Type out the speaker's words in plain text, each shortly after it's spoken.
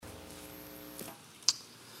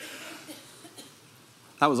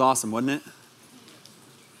That was awesome, wasn't it?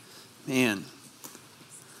 Man.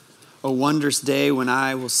 O wondrous day when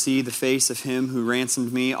I will see the face of him who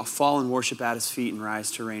ransomed me. I'll fall and worship at his feet and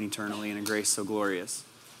rise to reign eternally in a grace so glorious.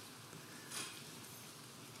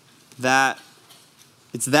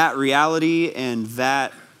 It's that reality and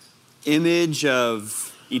that image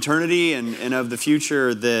of eternity and of the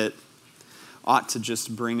future that ought to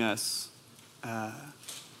just bring us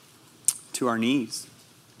to our knees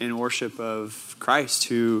in worship of Christ,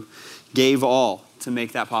 who gave all to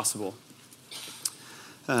make that possible.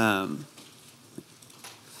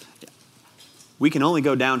 We can only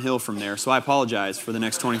go downhill from there, so I apologize for the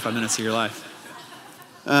next 25 minutes of your life.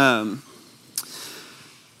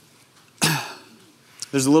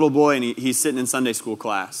 There's a little boy, and he's sitting in Sunday school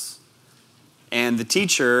class. And the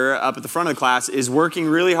teacher up at the front of the class is working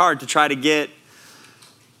really hard to try to get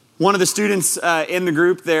one of the students in the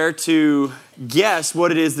group there to guess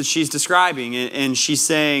what it is that she's describing. And she's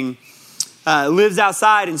saying, lives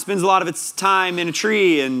outside and spends a lot of its time in a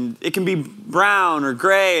tree, and it can be brown or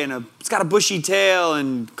gray, and it's got a bushy tail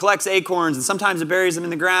and collects acorns, and sometimes it buries them in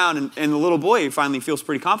the ground. And the little boy finally feels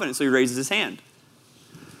pretty confident, so he raises his hand.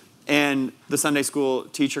 And the Sunday school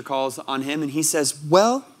teacher calls on him, and he says,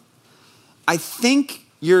 well, I think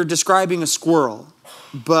you're describing a squirrel,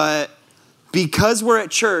 but because we're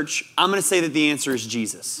at church, I'm going to say that the answer is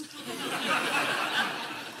Jesus.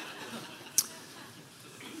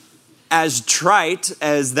 As trite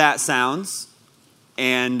as that sounds,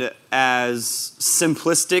 and as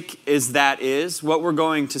simplistic as that is, what we're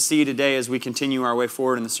going to see today as we continue our way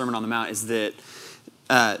forward in the Sermon on the Mount is that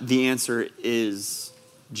the answer is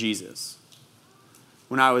Jesus.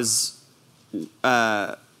 When I was in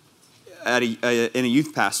a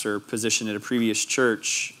youth pastor position at a previous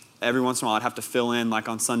church, every once in a while I'd have to fill in like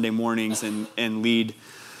on Sunday mornings and lead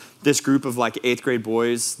this group of like 8th grade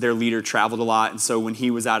boys. Their leader traveled a lot, and so when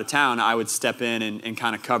he was out of town, I would step in and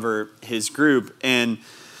kind of cover his group. And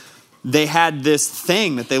they had this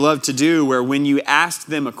thing that they loved to do where when you asked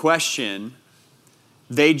them a question,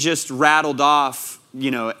 they just rattled off,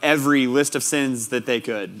 every list of sins that they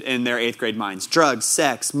could in their 8th grade minds. Drugs,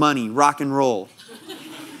 sex, money, rock and roll.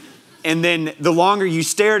 And then the longer you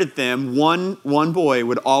stared at them, one boy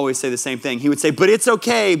would always say the same thing. He would say, but it's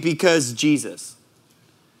okay because Jesus.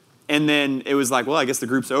 And then it was like, well, I guess the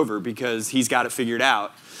group's over because he's got it figured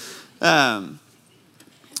out.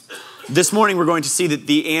 This morning we're going to see that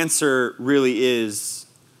the answer really is,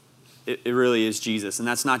 it really is Jesus. And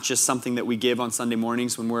that's not just something that we give on Sunday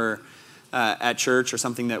mornings when we're at church, or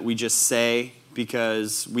something that we just say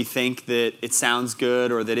because we think that it sounds good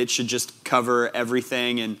or that it should just cover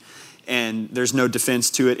everything and there's no defense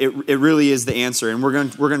to it. It really is the answer. And we're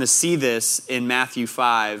going to see this in Matthew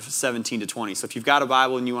 5:17-20. So if you've got a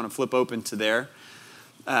Bible and you want to flip open to there,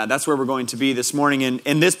 that's where we're going to be this morning.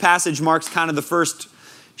 And this passage marks kind of the first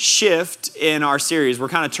shift in our series. We're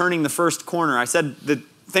kind of turning the first corner. I said that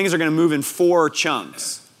things are going to move in 4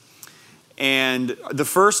 chunks. And the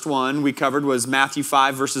first one we covered was Matthew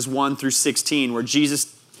 5, verses 1 through 16, where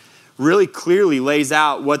Jesus really clearly lays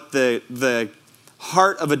out what the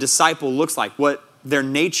heart of a disciple looks like, what their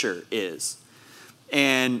nature is.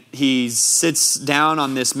 And he sits down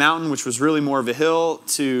on this mountain, which was really more of a hill,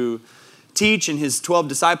 to teach, and his 12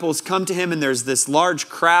 disciples come to him, and there's this large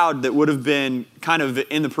crowd that would have been kind of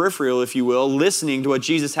in the peripheral, if you will, listening to what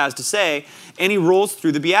Jesus has to say, and he rolls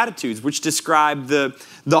through the Beatitudes, which describe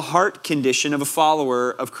the heart condition of a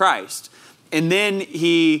follower of Christ. And then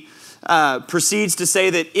he proceeds to say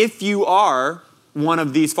that if you are one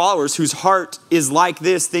of these followers whose heart is like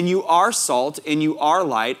this, then you are salt and you are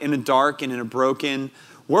light in a dark and in a broken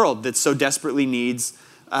world that so desperately needs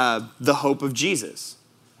the hope of Jesus.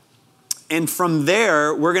 And from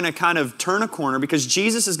there, we're going to kind of turn a corner because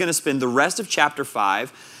Jesus is going to spend the rest of chapter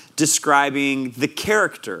 5 describing the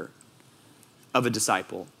character of a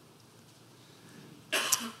disciple.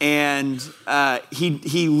 And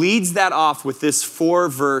he leads that off with this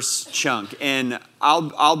 4-verse chunk. And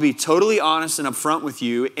I'll be totally honest and upfront with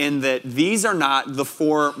you in that these are not the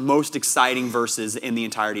 4 most exciting verses in the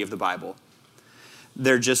entirety of the Bible.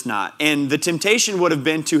 They're just not. And the temptation would have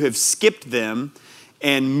been to have skipped them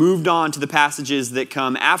and moved on to the passages that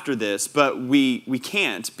come after this. But we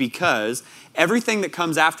can't, because everything that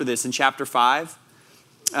comes after this in chapter 5,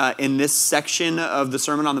 in this section of the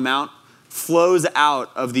Sermon on the Mount, flows out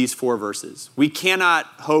of these 4 verses. We cannot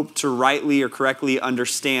hope to rightly or correctly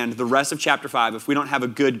understand the rest of chapter 5 if we don't have a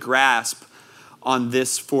good grasp on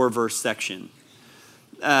this 4-verse section.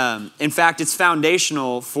 In fact, it's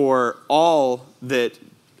foundational for all that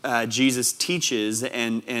Jesus teaches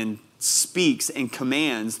and speaks and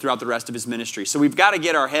commands throughout the rest of his ministry. So we've got to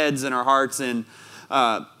get our heads and our hearts and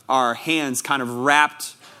our hands kind of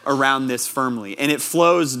wrapped around this firmly. And it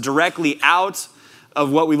flows directly out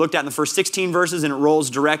of what we looked at in the first 16 verses, and it rolls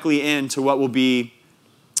directly into what will be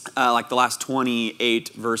like the last 28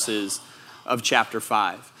 verses of chapter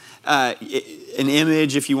 5. An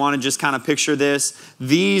image, if you want to just kind of picture this,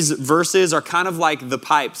 these verses are kind of like the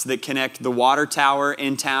pipes that connect the water tower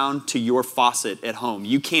in town to your faucet at home.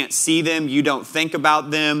 You can't see them, you don't think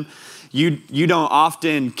about them, you don't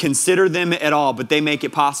often consider them at all, but they make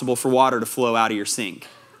it possible for water to flow out of your sink.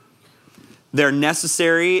 They're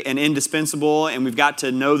necessary and indispensable, and we've got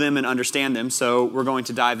to know them and understand them, so we're going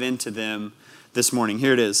to dive into them this morning.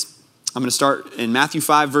 Here it is. I'm going to start in Matthew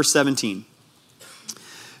 5, verse 17.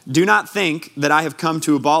 Do not think that I have come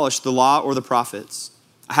to abolish the law or the prophets.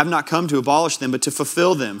 I have not come to abolish them, but to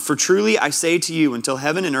fulfill them. For truly I say to you, until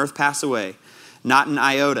heaven and earth pass away, not an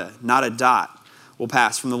iota, not a dot will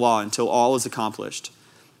pass from the law until all is accomplished.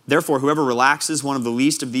 Therefore, whoever relaxes one of the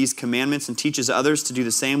least of these commandments and teaches others to do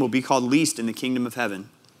the same will be called least in the kingdom of heaven.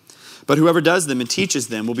 But whoever does them and teaches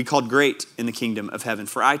them will be called great in the kingdom of heaven.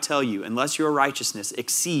 For I tell you, unless your righteousness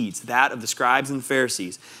exceeds that of the scribes and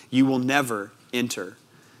Pharisees, you will never enter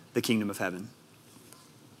the kingdom of heaven.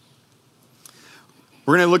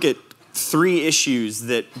 We're going to look at 3 issues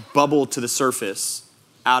that bubble to the surface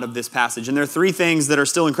out of this passage. And there are 3 things that are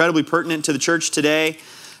still incredibly pertinent to the church today.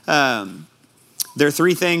 There are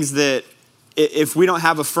 3 things that, if we don't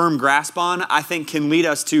have a firm grasp on, I think can lead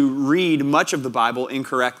us to read much of the Bible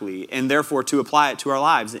incorrectly and therefore to apply it to our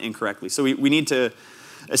lives incorrectly. So we need to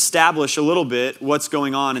establish a little bit what's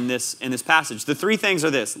going on in this passage. The 3 things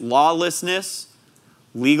are this: lawlessness,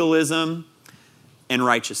 legalism, and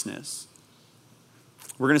righteousness.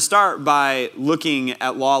 We're going to start by looking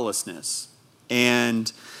at lawlessness.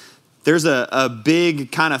 And there's a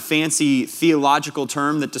big kind of fancy theological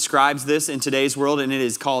term that describes this in today's world, and it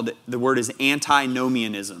is called, the word is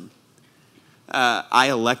antinomianism. I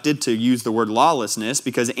elected to use the word lawlessness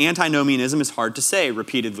because antinomianism is hard to say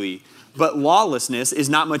repeatedly, but lawlessness is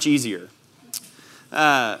not much easier.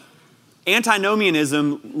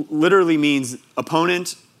 Antinomianism literally means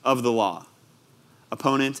opponent of the law.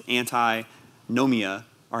 Opponent, antinomia,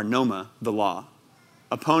 or noma, the law.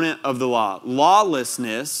 Opponent of the law.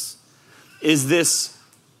 Lawlessness is this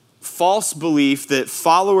false belief that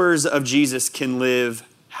followers of Jesus can live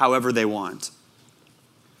however they want.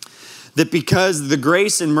 That because the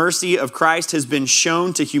grace and mercy of Christ has been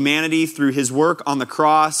shown to humanity through his work on the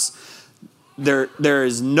cross, there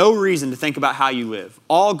is no reason to think about how you live.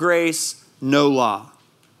 All grace, no law.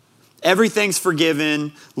 Everything's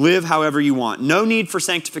forgiven. Live however you want. No need for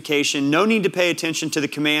sanctification. No need to pay attention to the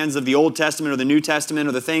commands of the Old Testament or the New Testament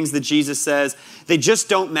or the things that Jesus says. They just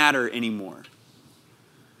don't matter anymore.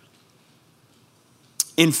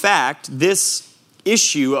 In fact, this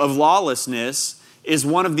issue of lawlessness is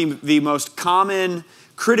one of the most common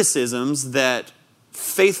criticisms that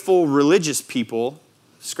faithful religious people,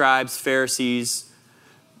 scribes, Pharisees,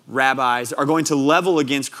 rabbis, are going to level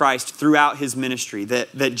against Christ throughout his ministry.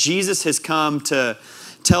 That Jesus has come to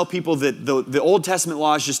tell people that the Old Testament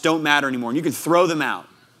laws just don't matter anymore and you can throw them out.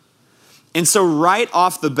 And so right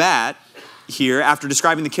off the bat here, after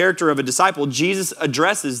describing the character of a disciple, Jesus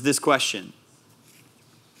addresses this question.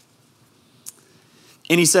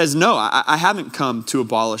 And he says, no, I haven't come to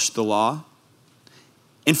abolish the law.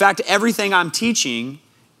 In fact, everything I'm teaching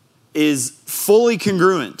is fully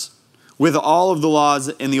congruent with all of the laws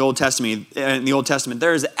in the Old Testament.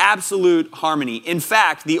 There is absolute harmony. In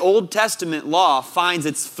fact, the Old Testament law finds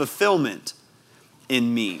its fulfillment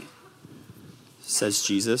in me, says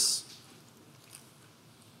Jesus.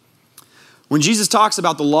 When Jesus talks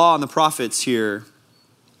about the law and the prophets here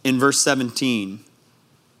in verse 17,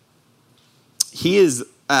 he is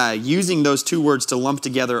using those 2 words to lump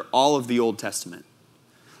together all of the Old Testament.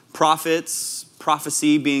 Prophets,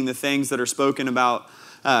 prophecy being the things that are spoken about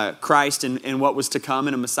Christ and what was to come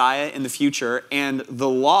in a Messiah in the future, and the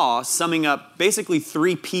law summing up basically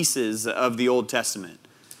 3 pieces of the Old Testament.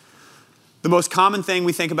 The most common thing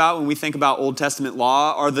we think about when we think about Old Testament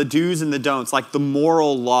law are the do's and the don'ts, like the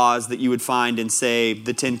moral laws that you would find in, say,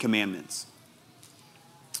 the 10 Commandments.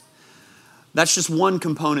 That's just one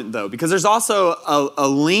component, though, because there's also a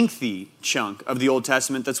lengthy chunk of the Old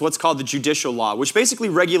Testament that's what's called the judicial law, which basically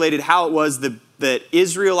regulated how it was that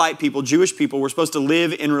Israelite people, Jewish people, were supposed to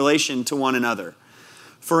live in relation to one another.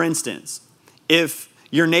 For instance, if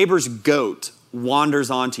your neighbor's goat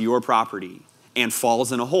wanders onto your property and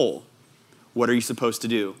falls in a hole, what are you supposed to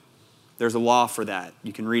do? There's a law for that.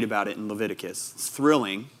 You can read about it in Leviticus. It's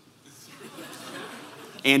thrilling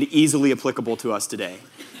and easily applicable to us today.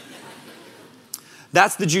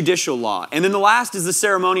 That's the judicial law. And then the last is the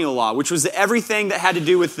ceremonial law, which was everything that had to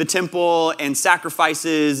do with the temple and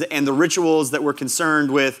sacrifices and the rituals that were concerned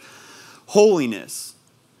with holiness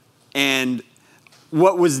and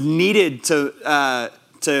what was needed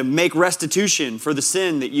to make restitution for the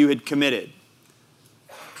sin that you had committed.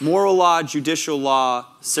 Moral law, judicial law,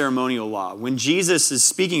 ceremonial law. When Jesus is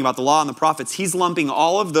speaking about the law and the prophets, he's lumping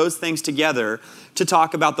all of those things together to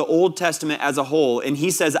talk about the Old Testament as a whole. And he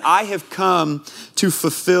says, I have come to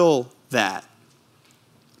fulfill that.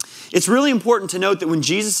 It's really important to note that when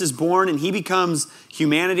Jesus is born and he becomes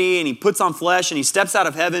humanity and he puts on flesh and he steps out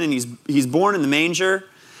of heaven and he's born in the manger,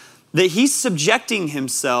 that he's subjecting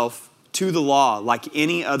himself to the law like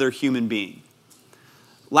any other human being.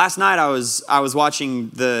 Last night I was watching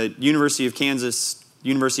the University of Kansas,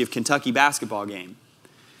 University of Kentucky basketball game.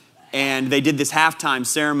 And they did this halftime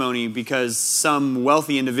ceremony because some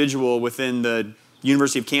wealthy individual within the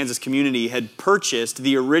University of Kansas community had purchased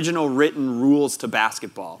the original written rules to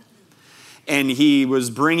basketball. And he was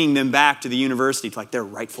bringing them back to the university to like their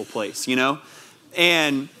rightful place, you know?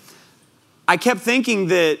 And I kept thinking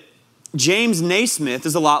that James Naismith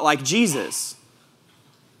is a lot like Jesus.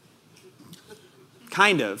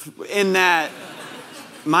 Kind of, in that,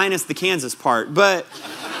 minus the Kansas part. But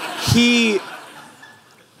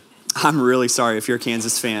I'm really sorry if you're a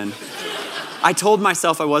Kansas fan. I told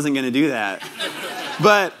myself I wasn't going to do that.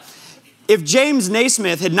 But if James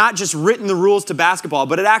Naismith had not just written the rules to basketball,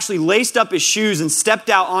 but had actually laced up his shoes and stepped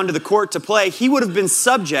out onto the court to play, he would have been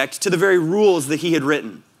subject to the very rules that he had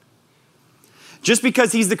written. Just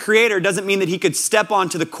because he's the creator doesn't mean that he could step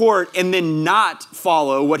onto the court and then not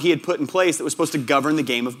follow what he had put in place that was supposed to govern the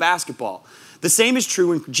game of basketball. The same is true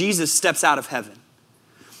when Jesus steps out of heaven.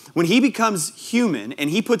 When he becomes human and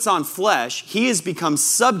he puts on flesh, he has become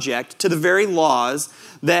subject to the very laws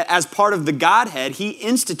that as part of the Godhead he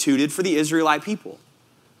instituted for the Israelite people.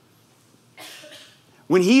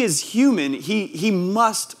 When he is human, he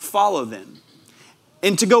must follow them.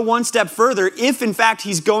 And to go one step further, if in fact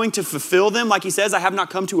he's going to fulfill them, like he says, I have not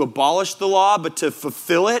come to abolish the law, but to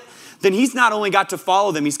fulfill it, then he's not only got to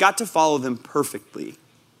follow them, he's got to follow them perfectly.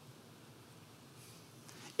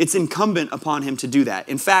 It's incumbent upon him to do that.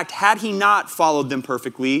 In fact, had he not followed them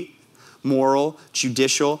perfectly, moral,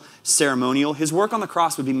 judicial, ceremonial, his work on the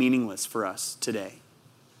cross would be meaningless for us today.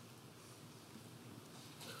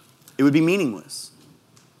 It would be meaningless.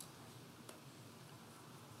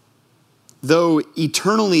 Though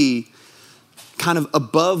eternally kind of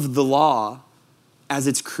above the law as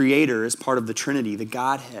its creator, as part of the Trinity, the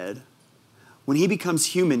Godhead, when he becomes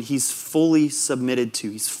human, he's fully submitted to,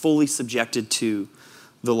 he's fully subjected to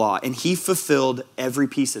the law. And he fulfilled every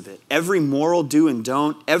piece of it. Every moral do and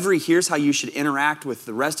don't, every here's how you should interact with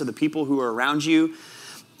the rest of the people who are around you,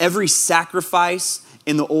 every sacrifice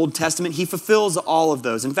in the Old Testament, he fulfills all of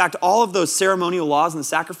those. In fact, all of those ceremonial laws and the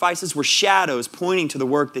sacrifices were shadows pointing to the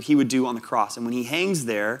work that he would do on the cross. And when he hangs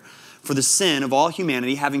there for the sin of all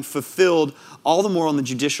humanity, having fulfilled all the moral and the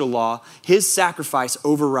judicial law, his sacrifice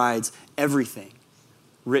overrides everything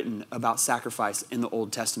written about sacrifice in the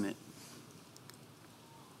Old Testament.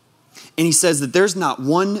 And he says that there's not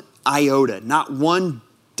one iota, not one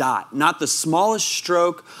dot, not the smallest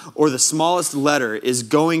stroke or the smallest letter is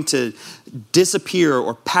going to disappear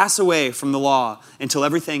or pass away from the law until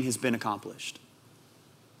everything has been accomplished.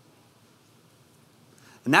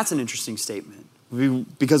 And that's an interesting statement,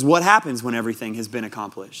 because what happens when everything has been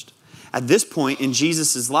accomplished? At this point in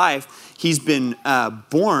Jesus' life, he's been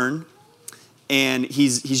born and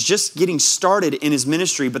he's just getting started in his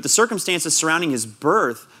ministry, but the circumstances surrounding his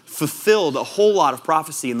birth fulfilled a whole lot of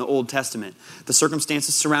prophecy in the Old Testament. The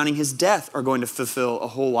circumstances surrounding his death are going to fulfill a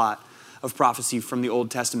whole lot of prophecy from the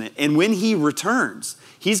Old Testament. And when he returns,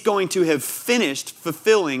 he's going to have finished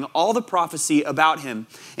fulfilling all the prophecy about him.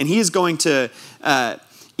 And he is going to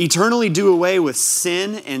eternally do away with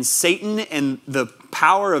sin and Satan and the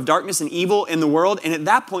power of darkness and evil in the world. And at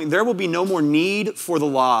that point, there will be no more need for the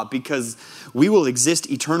law, because we will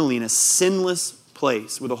exist eternally in a sinless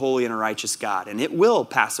place with a holy and a righteous God. And it will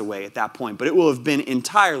pass away at that point, but it will have been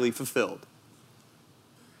entirely fulfilled.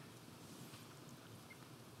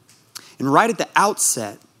 And right at the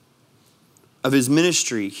outset of his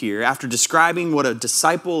ministry here, after describing what a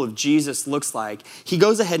disciple of Jesus looks like, he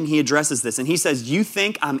goes ahead and he addresses this. And he says, you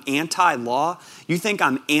think I'm anti-law? You think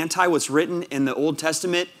I'm anti what's written in the Old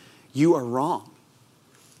Testament? You are wrong.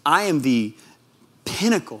 I am the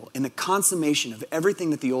pinnacle and the consummation of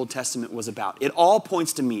everything that the Old Testament was about. It all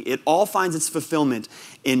points to me. It all finds its fulfillment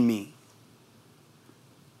in me.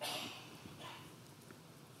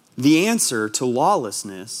 The answer to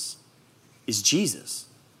lawlessness is Jesus.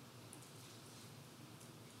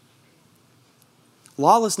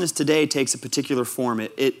 lawlessness today takes a particular form.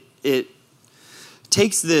 It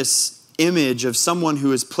takes this image of someone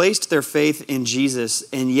who has placed their faith in Jesus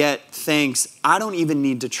and yet thinks, I don't even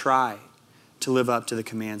need to try to live up to the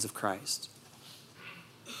commands of Christ.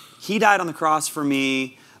 He died on the cross for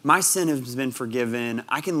me. My sin has been forgiven.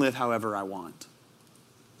 I can live however I want.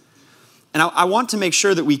 And I want to make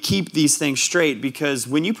sure that we keep these things straight, because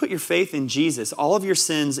when you put your faith in Jesus, all of your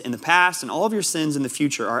sins in the past and all of your sins in the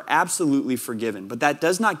future are absolutely forgiven. But that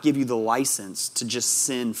does not give you the license to just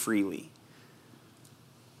sin freely.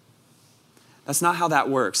 That's not how that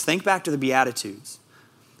works. Think back to the Beatitudes.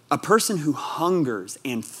 A person who hungers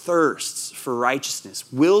and thirsts for righteousness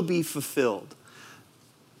will be fulfilled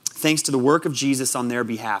thanks to the work of Jesus on their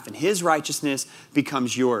behalf. And his righteousness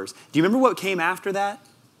becomes yours. Do you remember what came after that?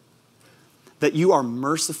 That you are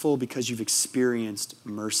merciful because you've experienced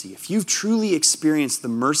mercy. If you've truly experienced the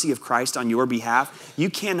mercy of Christ on your behalf,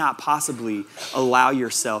 you cannot possibly allow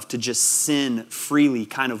yourself to just sin freely,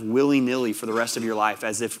 kind of willy-nilly for the rest of your life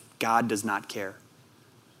as if God does not care.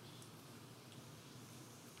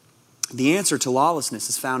 The answer to lawlessness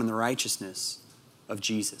is found in the righteousness of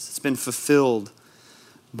Jesus. It's been fulfilled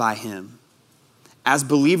by him. As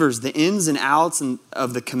believers, the ins and outs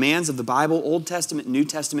of the commands of the Bible, Old Testament, New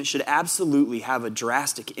Testament, should absolutely have a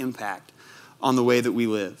drastic impact on the way that we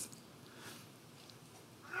live.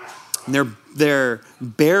 And their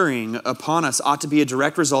bearing upon us ought to be a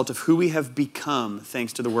direct result of who we have become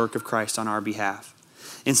thanks to the work of Christ on our behalf.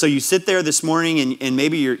 And so you sit there this morning and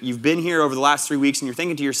maybe you've been here over the last 3 weeks and you're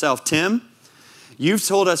thinking to yourself, Tim, you've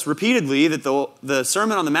told us repeatedly that the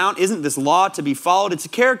Sermon on the Mount isn't this law to be followed, it's a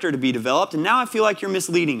character to be developed, and now I feel like you're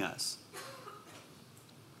misleading us.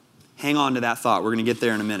 Hang on to that thought. We're going to get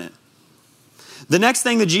there in a minute. The next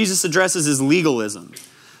thing that Jesus addresses is legalism.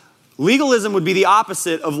 Legalism would be the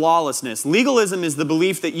opposite of lawlessness. Legalism is the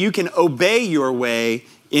belief that you can obey your way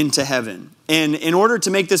into heaven. And in order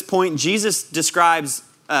to make this point, Jesus describes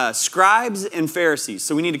scribes and Pharisees.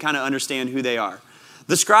 So we need to kind of understand who they are.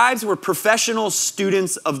 The scribes were professional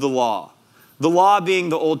students of the law being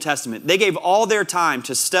the Old Testament. They gave all their time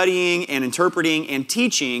to studying and interpreting and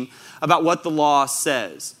teaching about what the law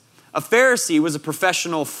says. A Pharisee was a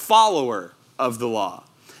professional follower of the law.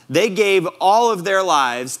 They gave all of their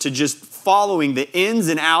lives to just following the ins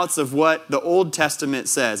and outs of what the Old Testament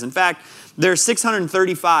says. In fact, there are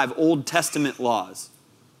 635 Old Testament laws.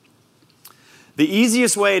 The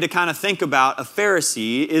easiest way to kind of think about a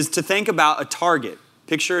Pharisee is to think about a target.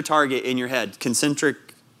 Picture a target in your head.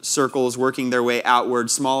 Concentric circles working their way outward.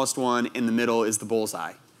 Smallest one in the middle is the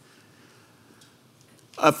bullseye.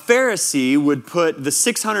 A Pharisee would put the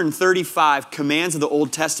 635 commands of the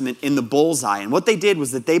Old Testament in the bullseye. And what they did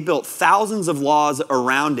was that they built thousands of laws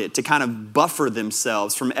around it to kind of buffer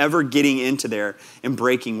themselves from ever getting into there and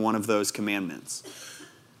breaking one of those commandments.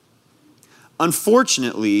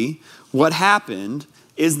 Unfortunately, what happened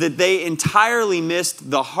is that they entirely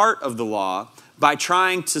missed the heart of the law by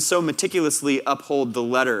trying to so meticulously uphold the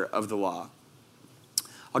letter of the law.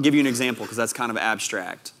 I'll give you an example because that's kind of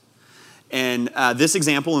abstract. And this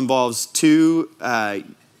example involves two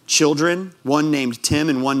children, one named Tim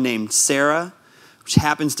and one named Sarah, which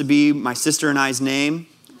happens to be my sister and I's name.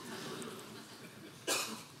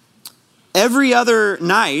 Every other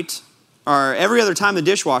night, or every other time the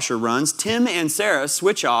dishwasher runs, Tim and Sarah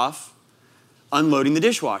switch off unloading the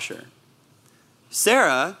dishwasher.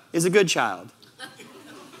 Sarah is a good child.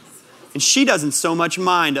 And she doesn't so much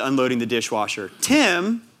mind unloading the dishwasher.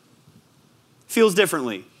 Tim feels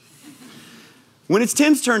differently. When it's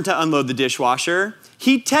Tim's turn to unload the dishwasher,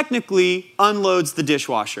 he technically unloads the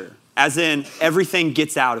dishwasher, as in everything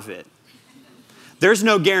gets out of it. There's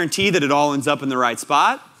no guarantee that it all ends up in the right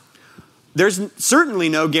spot. There's certainly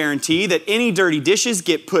no guarantee that any dirty dishes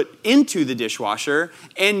get put into the dishwasher,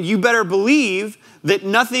 and you better believe that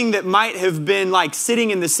nothing that might have been like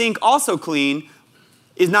sitting in the sink also clean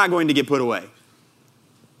is not going to get put away.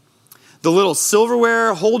 The little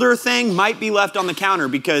silverware holder thing might be left on the counter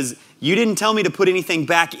because you didn't tell me to put anything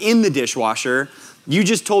back in the dishwasher. You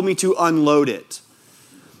just told me to unload it.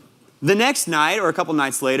 The next night, or a couple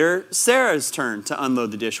nights later, Sarah's turn to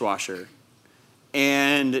unload the dishwasher.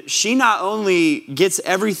 And she not only gets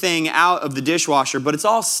everything out of the dishwasher, but it's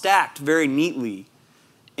all stacked very neatly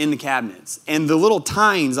in the cabinets. And the little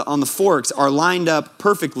tines on the forks are lined up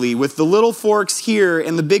perfectly with the little forks here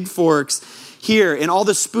and the big forks here. And all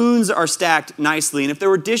the spoons are stacked nicely. And if there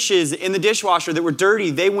were dishes in the dishwasher that were dirty,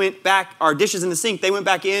 they went back, or dishes in the sink, they went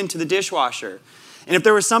back into the dishwasher. And if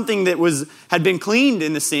there was something that had been cleaned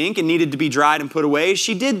in the sink and needed to be dried and put away,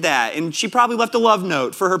 she did that. And she probably left a love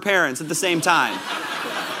note for her parents at the same time.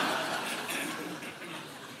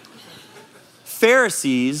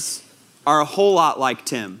 Pharisees are a whole lot like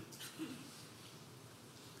Tim.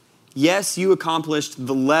 Yes, you accomplished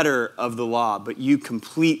the letter of the law, but you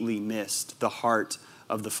completely missed the heart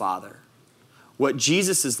of the Father. What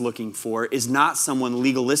Jesus is looking for is not someone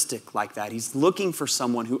legalistic like that. He's looking for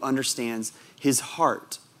someone who understands his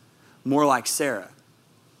heart, more like Sarah.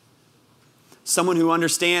 Someone who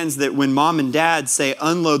understands that when mom and dad say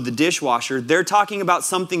unload the dishwasher, they're talking about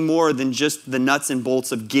something more than just the nuts and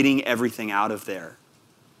bolts of getting everything out of there.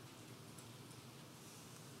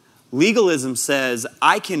 Legalism says,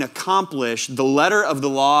 I can accomplish the letter of the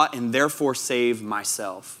law and therefore save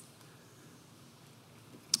myself.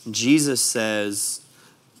 Jesus says,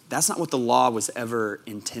 that's not what the law was ever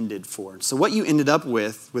intended for. So what you ended up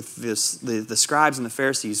with this, the scribes and the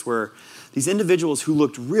Pharisees were these individuals who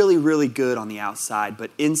looked really, really good on the outside,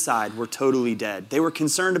 but inside were totally dead. They were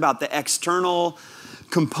concerned about the external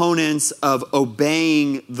components of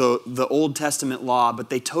obeying the Old Testament law, but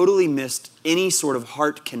they totally missed any sort of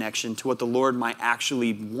heart connection to what the Lord might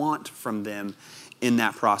actually want from them in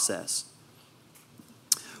that process.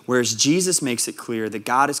 Whereas Jesus makes it clear that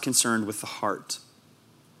God is concerned with the heart.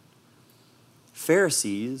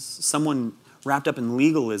 Pharisees, someone wrapped up in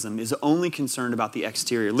legalism, is only concerned about the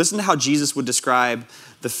exterior. Listen to how Jesus would describe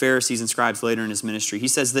the Pharisees and scribes later in his ministry. He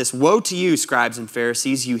says this, "Woe to you, scribes and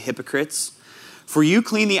Pharisees, you hypocrites! For you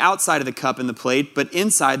clean the outside of the cup and the plate, but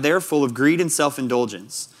inside they are full of greed and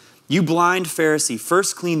self-indulgence. You blind Pharisee,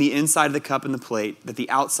 first clean the inside of the cup and the plate, that the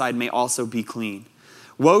outside may also be clean.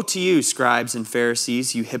 Woe to you, scribes and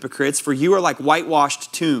Pharisees, you hypocrites, for you are like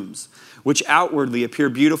whitewashed tombs, which outwardly appear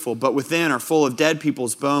beautiful, but within are full of dead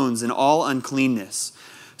people's bones and all uncleanness.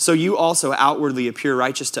 So you also outwardly appear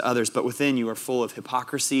righteous to others, but within you are full of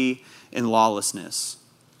hypocrisy and lawlessness."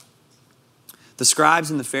 The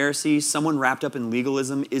scribes and the Pharisees, someone wrapped up in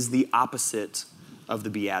legalism, is the opposite of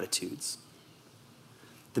the Beatitudes.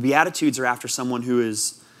 The Beatitudes are after someone who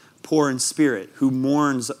is poor in spirit, who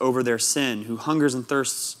mourns over their sin, who hungers and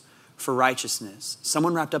thirsts for righteousness.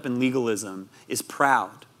 Someone wrapped up in legalism is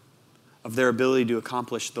proud of their ability to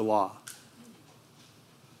accomplish the law.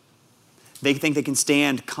 They think they can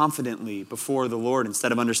stand confidently before the Lord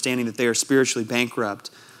instead of understanding that they are spiritually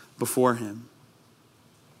bankrupt before Him.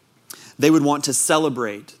 They would want to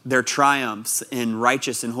celebrate their triumphs in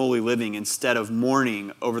righteous and holy living instead of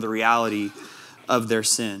mourning over the reality of their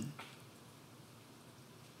sin.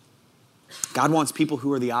 God wants people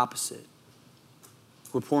who are the opposite,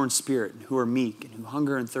 who are poor in spirit, and who are meek, and who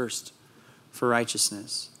hunger and thirst for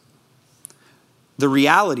righteousness. The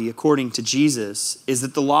reality, according to Jesus, is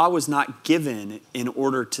that the law was not given in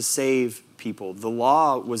order to save people. The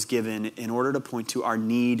law was given in order to point to our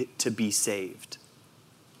need to be saved.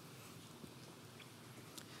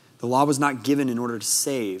 The law was not given in order to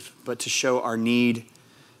save, but to show our need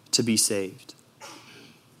to be saved.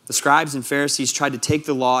 The scribes and Pharisees tried to take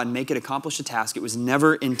the law and make it accomplish a task it was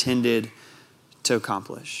never intended to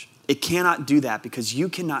accomplish. It cannot do that because you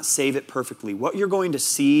cannot save it perfectly. What you're going to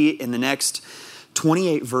see in the next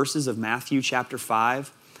 28 verses of Matthew chapter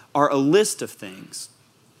 5 are a list of things: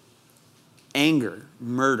 anger,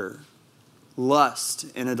 murder, lust,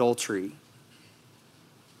 and adultery,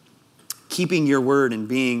 keeping your word and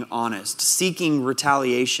being honest, seeking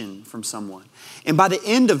retaliation from someone. And by the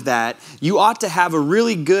end of that, you ought to have a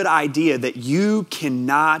really good idea that you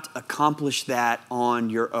cannot accomplish that on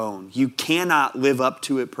your own. You cannot live up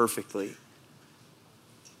to it perfectly.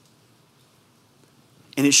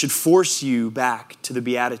 And it should force you back to the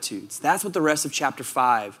Beatitudes. That's what the rest of chapter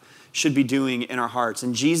 5 should be doing in our hearts.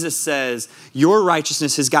 And Jesus says, your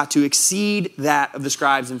righteousness has got to exceed that of the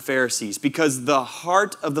scribes and Pharisees because the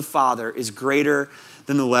heart of the Father is greater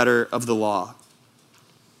than the letter of the law.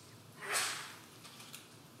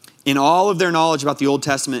 In all of their knowledge about the Old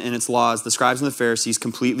Testament and its laws, the scribes and the Pharisees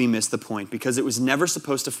completely missed the point because it was never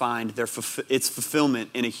supposed to find its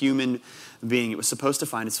fulfillment in a human being. It was supposed to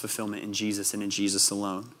find its fulfillment in Jesus and in Jesus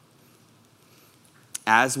alone.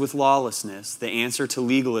 As with lawlessness, the answer to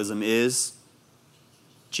legalism is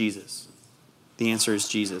Jesus. The answer is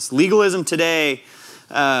Jesus. Legalism today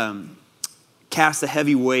casts a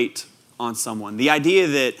heavy weight on someone. The idea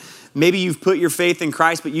that maybe you've put your faith in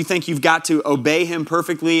Christ, but you think you've got to obey Him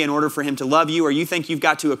perfectly in order for Him to love you, or you think you've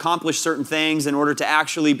got to accomplish certain things in order to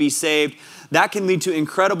actually be saved, that can lead to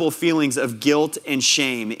incredible feelings of guilt and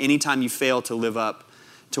shame anytime you fail to live up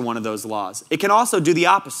to one of those laws. It can also do the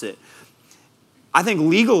opposite. I think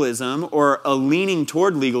legalism, or a leaning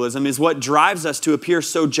toward legalism, is what drives us to appear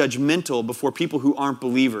so judgmental before people who aren't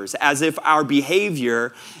believers, as if our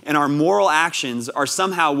behavior and our moral actions are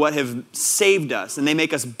somehow what have saved us and they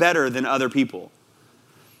make us better than other people.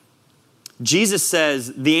 Jesus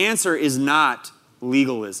says the answer is not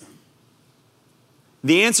legalism.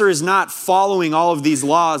 The answer is not following all of these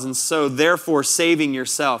laws and so therefore saving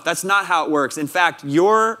yourself. That's not how it works. In fact,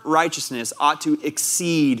 your righteousness ought to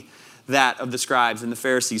exceed that of the scribes and the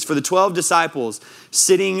Pharisees. For the 12 disciples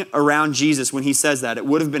sitting around Jesus when he says that, it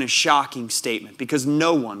would have been a shocking statement because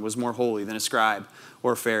no one was more holy than a scribe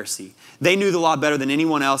or a Pharisee. They knew the law better than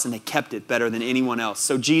anyone else and they kept it better than anyone else.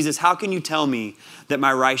 So Jesus, how can you tell me that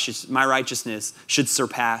my righteousness should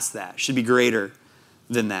surpass that, should be greater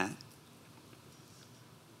than that?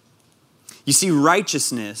 You see,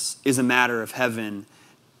 righteousness is a matter of heaven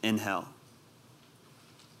and hell.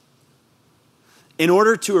 In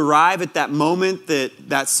order to arrive at that moment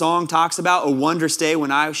that song talks about, a wondrous day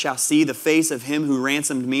when I shall see the face of him who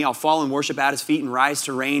ransomed me, I'll fall and worship at his feet and rise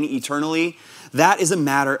to reign eternally. That is a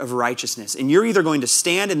matter of righteousness. And you're either going to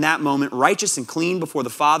stand in that moment righteous and clean before the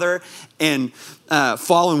Father and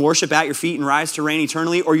fall and worship at your feet and rise to reign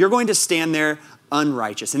eternally, or you're going to stand there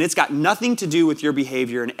unrighteous. And it's got nothing to do with your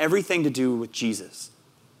behavior and everything to do with Jesus.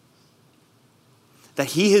 That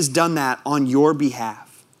he has done that on your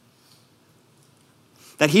behalf.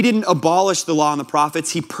 That he didn't abolish the law and the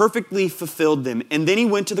prophets. He perfectly fulfilled them. And then he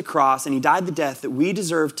went to the cross and he died the death that we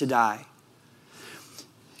deserve to die.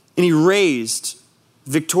 And he raised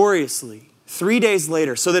victoriously 3 days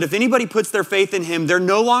later so that if anybody puts their faith in him, they're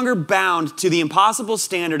no longer bound to the impossible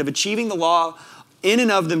standard of achieving the law in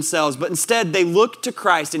and of themselves, but instead they look to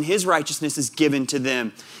Christ and his righteousness is given to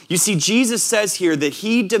them. You see, Jesus says here that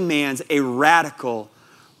he demands a radical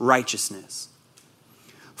righteousness.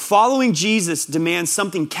 Following Jesus demands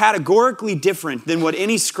something categorically different than what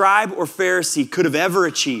any scribe or Pharisee could have ever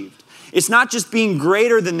achieved. It's not just being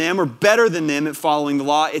greater than them or better than them at following the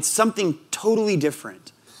law. It's something totally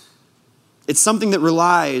different. It's something that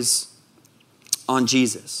relies on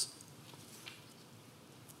Jesus.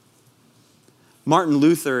 Martin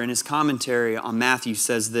Luther, in his commentary on Matthew,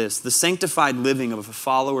 says this: the sanctified living of a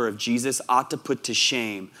follower of Jesus ought to put to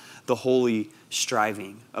shame the holy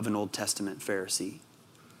striving of an Old Testament Pharisee.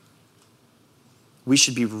 We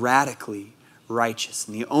should be radically righteous.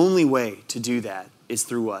 And the only way to do that is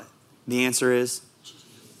through what? The answer is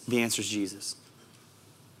Jesus.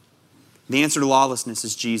 The answer to lawlessness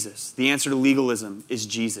is Jesus. The answer to legalism is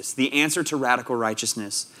Jesus. The answer to radical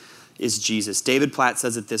righteousness is Jesus. David Platt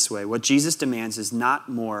says it this way: what Jesus demands is not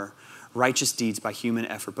more righteous deeds by human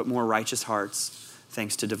effort, but more righteous hearts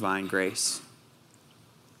thanks to divine grace.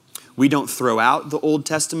 We don't throw out the Old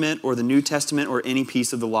Testament or the New Testament or any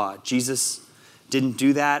piece of the law. Jesus didn't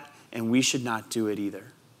do that, and we should not do it either.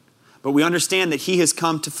 But we understand that he has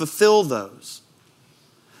come to fulfill those.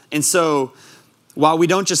 And so, while we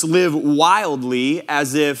don't just live wildly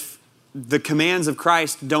as if the commands of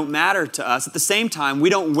Christ don't matter to us, at the same time, we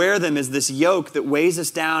don't wear them as this yoke that weighs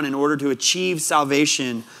us down in order to achieve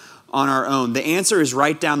salvation on our own. The answer is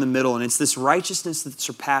right down the middle, and it's this righteousness that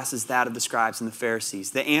surpasses that of the scribes and the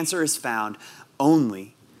Pharisees. The answer is found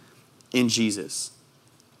only in Jesus.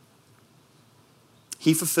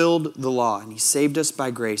 He fulfilled the law, and he saved us by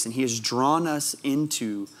grace, and he has drawn us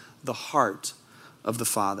into the heart of the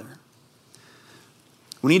Father.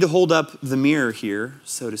 We need to hold up the mirror here,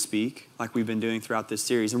 so to speak, like we've been doing throughout this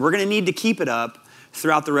series. And we're going to need to keep it up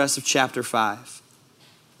throughout the rest of chapter 5.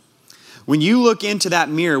 When you look into that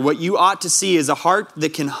mirror, what you ought to see is a heart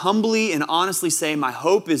that can humbly and honestly say, my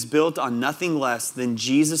hope is built on nothing less than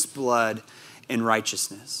Jesus' blood and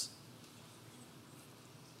righteousness.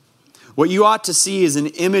 What you ought to see is an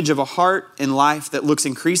image of a heart and life that looks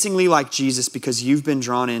increasingly like Jesus because you've been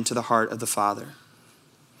drawn into the heart of the Father.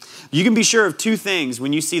 You can be sure of two things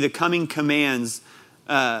when you see the coming commands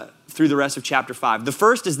through the rest of chapter 5. The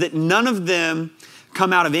first is that none of them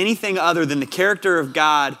come out of anything other than the character of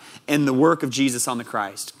God and the work of Jesus on the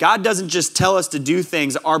Christ. God doesn't just tell us to do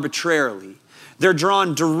things arbitrarily. They're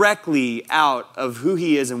drawn directly out of who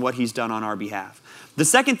he is and what he's done on our behalf. The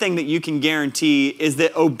second thing that you can guarantee is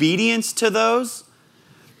that obedience to those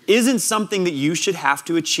isn't something that you should have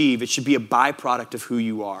to achieve. It should be a byproduct of who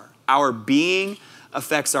you are. Our being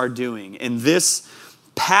affects our doing. And this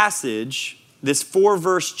passage, this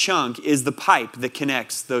 4-verse chunk, is the pipe that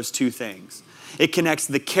connects those two things. It connects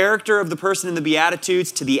the character of the person in the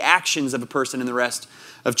Beatitudes to the actions of a person in the rest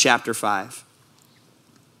of chapter 5.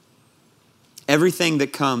 Everything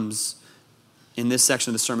that comes in this section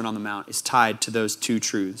of the Sermon on the Mount is tied to those two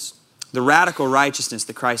truths. The radical righteousness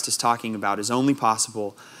that Christ is talking about is only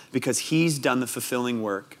possible because he's done the fulfilling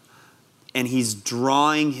work and he's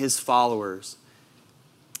drawing his followers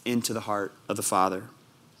into the heart of the Father.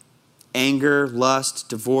 Anger, lust,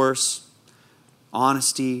 divorce,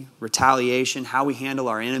 honesty, retaliation, how we handle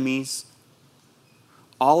our enemies,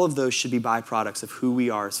 all of those should be byproducts of who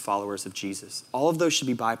we are as followers of Jesus. All of those should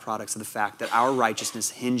be byproducts of the fact that our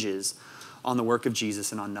righteousness hinges on the work of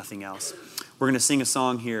Jesus and on nothing else. We're going to sing a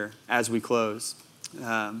song here as we close.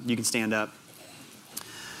 You can stand up.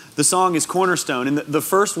 The song is Cornerstone, and the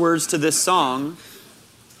first words to this song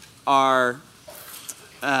are,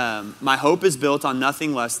 my hope is built on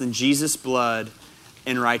nothing less than Jesus' blood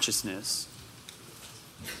and righteousness.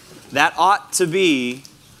 That ought to be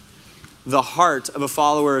the heart of a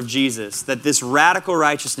follower of Jesus, that this radical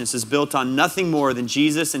righteousness is built on nothing more than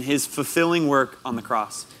Jesus and his fulfilling work on the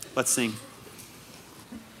cross. Let's sing.